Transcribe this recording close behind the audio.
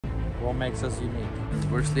What makes us unique?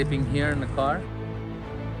 We're sleeping here in the car.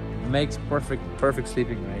 Makes perfect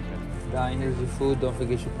sleeping arrangement. Down here's your food. Don't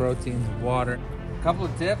forget your proteins, water. A couple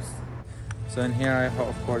of tips. So in here I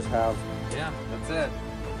of course have, yeah, that's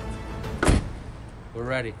it. We're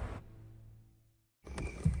ready.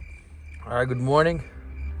 All right, good morning.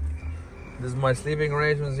 This is my sleeping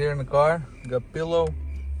arrangements here in the car. Got pillow,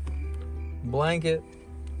 blanket,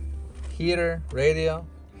 heater, radio.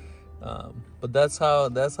 But that's how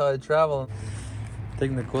I travel. I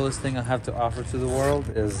think the coolest thing I have to offer to the world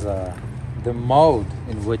is the mode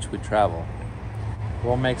in which we travel.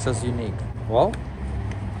 What makes us unique? Well,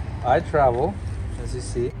 I travel, as you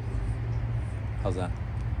see. How's that?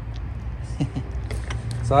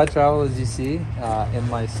 So I travel, as you see, in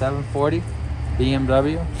my 740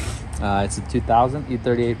 BMW. It's a 2000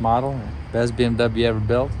 e38 model, best BMW ever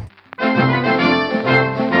built.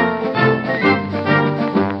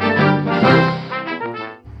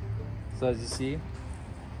 So as you see,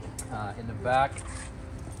 in the back,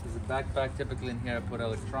 there's a backpack. Typically in here I put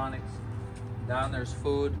electronics. Down there's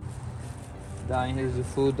food. Down here's the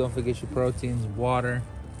food. Don't forget your proteins, water.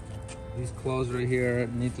 These clothes right here,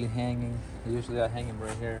 neatly hanging. Usually I hang them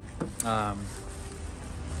right here.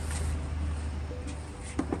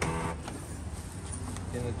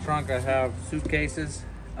 In the trunk I have suitcases.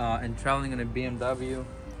 And traveling in a BMW,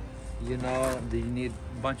 you know that you need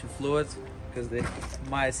a bunch of fluids because they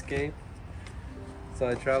might escape. So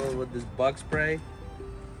I travel with this bug spray.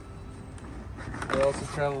 I also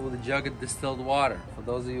travel with a jug of distilled water. For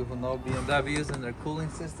those of you who know BMWs and their cooling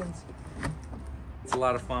systems, it's a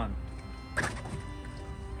lot of fun.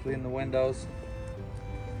 Clean the windows.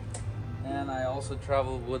 And I also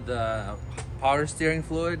travel with power steering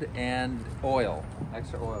fluid and oil,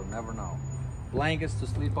 extra oil, never know. Blankets to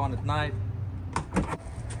sleep on at night.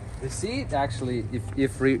 The seat actually,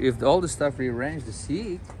 if all the stuff rearranged, the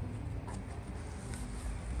seat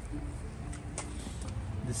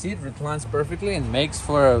reclines perfectly and makes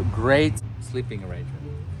for a great sleeping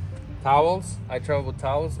arrangement. Towels, I travel with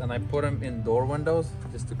towels and I put them in door windows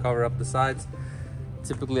just to cover up the sides.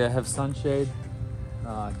 Typically I have sunshade,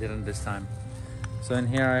 didn't this time. So in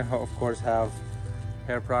here I of course have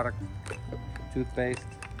hair product, toothpaste,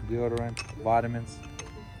 deodorant, vitamins,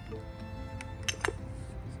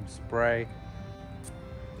 some spray.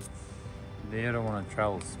 You don't want to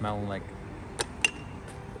travel smelling like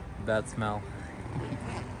bad smell.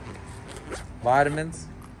 Vitamins,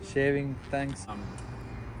 shaving things.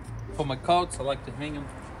 For my coats, I like to hang them.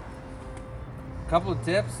 A couple of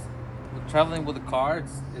tips with traveling with a car.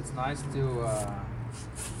 It's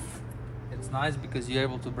nice because you're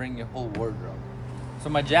able to bring your whole wardrobe. So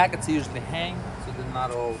my jackets usually hang, so they're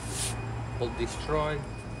not all destroyed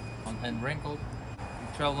and wrinkled. You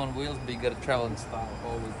travel on wheels, but you gotta travel in style,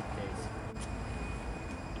 always the case.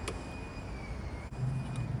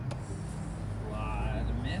 Slide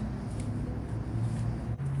them in.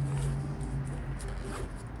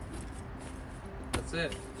 That's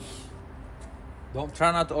it.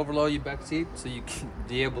 Try not to overload your back seat so you can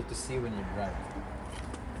be able to see when you're driving.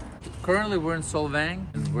 Currently we're in Solvang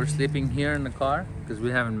and we're sleeping here in the car because we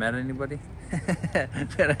haven't met anybody. We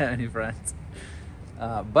don't have any friends.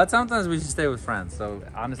 But sometimes we just stay with friends. So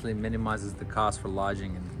honestly it minimizes the cost for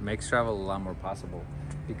lodging and makes travel a lot more possible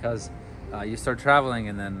because you start traveling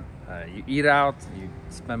and then you eat out, you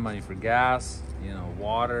spend money for gas, you know,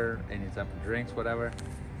 water, any type of drinks, whatever.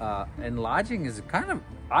 And lodging is kind of,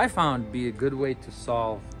 I found, be a good way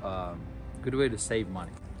to good way to save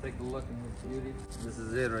money. Take a look at this beauty. This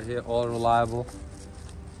is it right here, all reliable.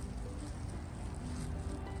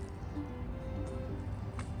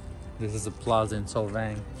 This is a plaza in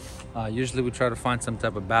Solvang. Usually we try to find some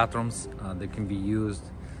type of bathrooms that can be used.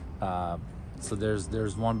 So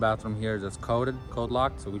there's one bathroom here that's code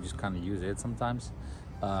locked, so we just kind of use it sometimes.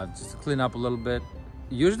 Just to clean up a little bit.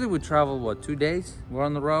 Usually we travel, what, 2 days? We're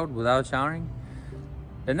on the road without showering.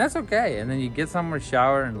 And that's okay. And then you get somewhere to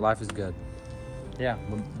shower and life is good. Yeah,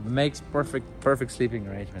 makes perfect sleeping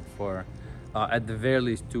arrangement for, at the very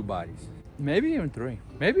least, 2 bodies. Maybe even 3,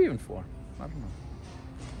 maybe even 4, I don't know.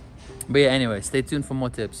 But yeah, anyway, stay tuned for more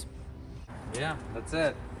tips. Yeah, that's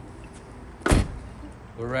it.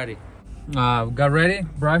 We're ready. Got ready,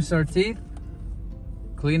 brushed our teeth,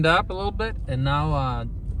 cleaned up a little bit, and now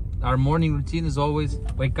our morning routine is always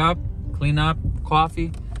wake up, clean up,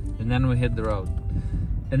 coffee, and then we hit the road.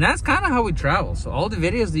 And that's kind of how we travel. So all the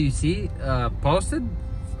videos that you see posted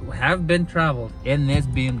have been traveled in this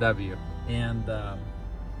BMW. And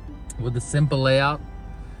with a simple layout,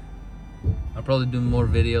 I'll probably do more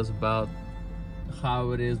videos about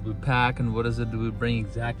how it is we pack and what is it do we bring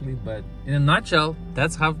exactly. But in a nutshell,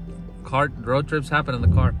 that's how road trips happen in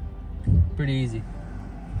the car. Pretty easy.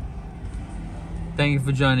 Thank you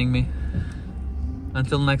for joining me.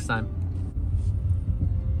 Until next time.